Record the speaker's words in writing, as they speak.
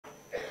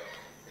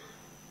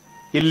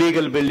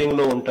Illegal building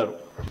లో ఉంటారు.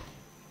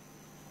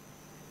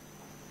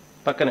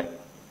 పక్కనే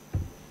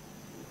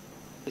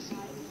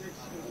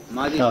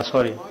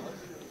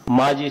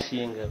మాజీ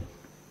సీఎం గారు.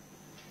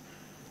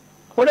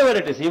 Whatever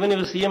it is, even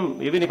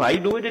if I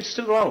do it, it's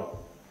still wrong.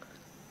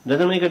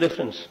 Doesn't make a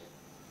difference.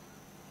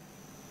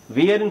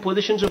 We are in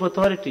positions of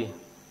authority.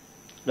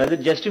 Does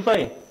it justify?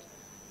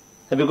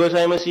 And because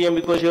I am a CM,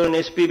 because you are an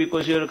SP,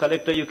 because you are a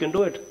collector, you can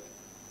do it?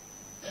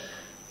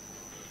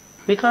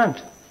 We can't.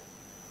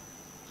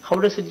 How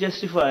does it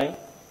justify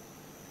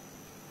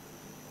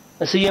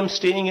a CM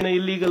staying in an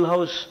illegal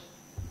house,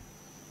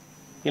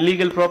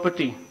 illegal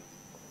property,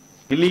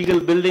 illegal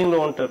building lo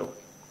untaru?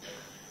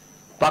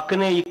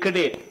 Pakkane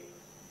ikkade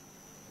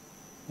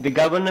the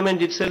government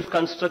itself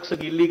constructs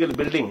an illegal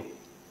building.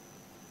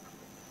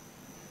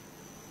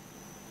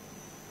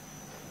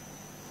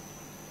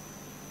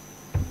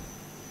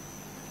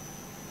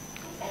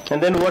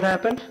 And then what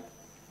happened?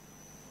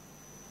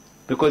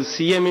 Because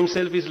CM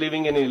himself is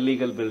living in an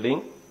illegal building,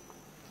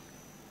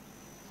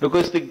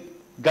 because the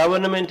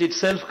government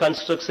itself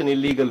constructs an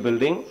illegal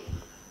building,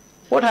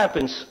 what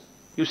happens?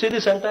 You see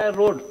this entire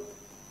road.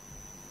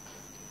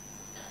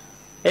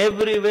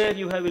 Everywhere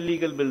you have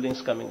illegal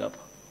buildings coming up.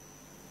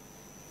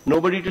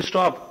 Nobody to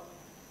stop.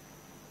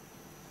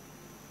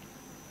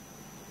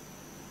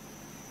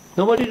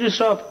 Nobody to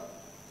stop.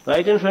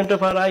 Right in front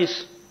of our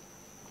eyes.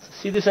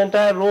 See this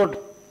entire road.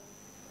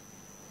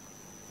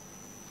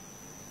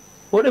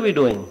 What are we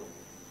doing?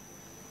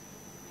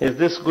 Is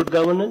this good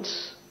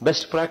governance?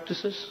 Best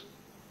practices?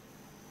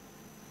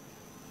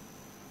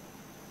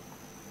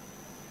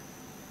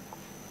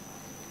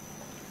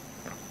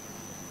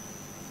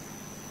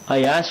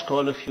 I ask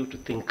all of you to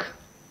think.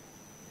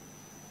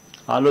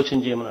 ఆలోచన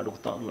చేయమని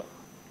అడుగుతా ఉన్నా.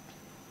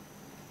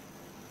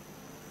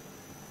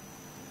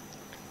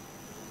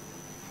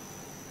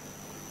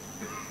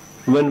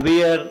 When we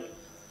are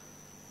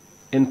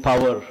in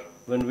power,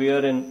 when we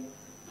are in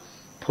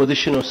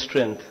position of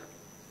strength,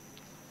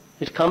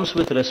 it comes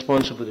with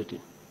responsibility.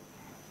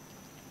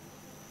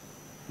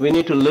 We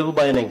need to live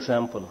by an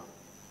example.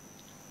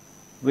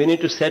 We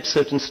need to set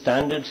certain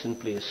standards in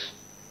place.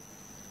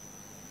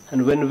 And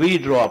when we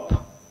drop,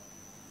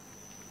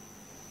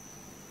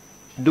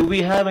 do we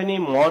have any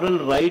moral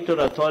right or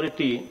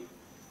authority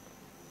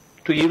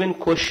to even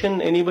question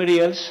anybody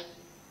else?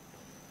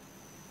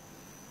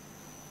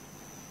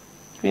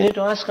 We need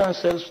to ask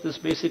ourselves this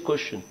basic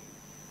question.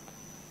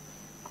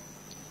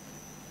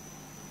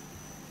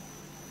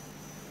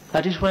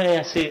 That is why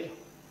I say,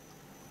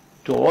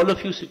 to all of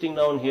you sitting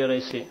down here, I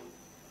say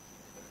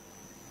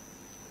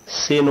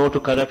no to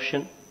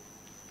corruption,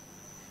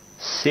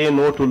 say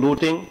no to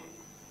looting,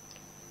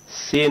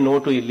 say no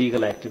to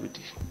illegal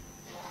activity.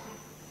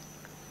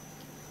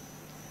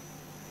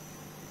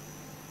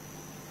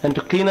 And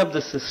to clean up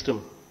the system,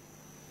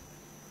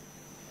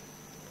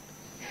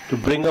 to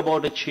bring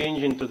about a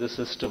change into the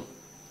system,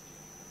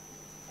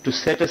 to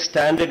set a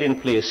standard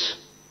in place.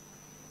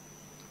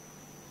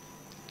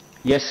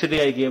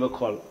 Yesterday I gave a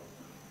call.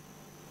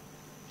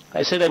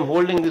 I said I'm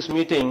holding this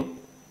meeting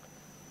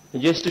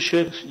just to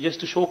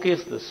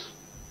showcase this.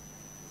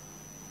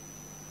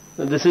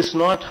 This is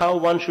not how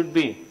one should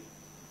be.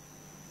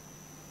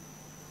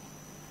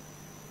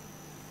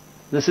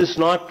 This is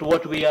not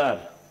what we are.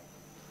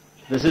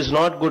 This is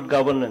not good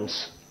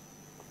governance.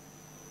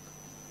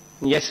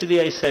 Yesterday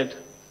I said,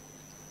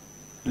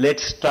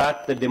 let's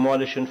start the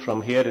demolition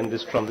from here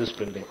from this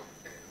building.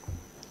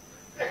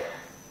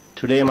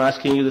 Today I'm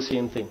asking you the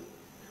same thing.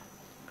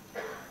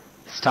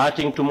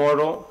 Starting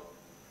tomorrow,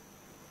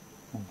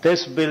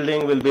 this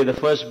building will be the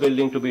first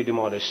building to be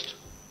demolished.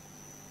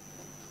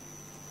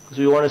 Because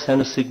we want to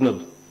send a signal.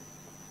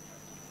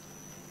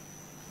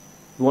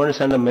 We want to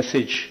send a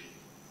message.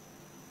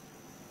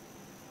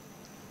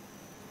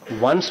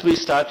 Once we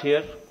start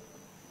here,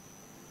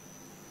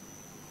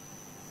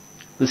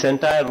 this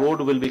entire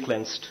road will be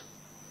cleansed.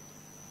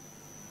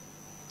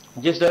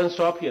 It just doesn't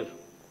stop here.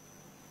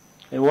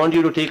 I want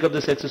you to take up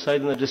this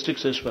exercise in the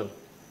districts as well.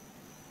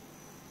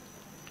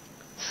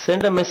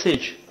 Send a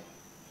message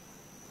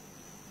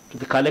to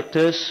the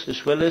collectors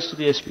as well as to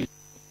the SP.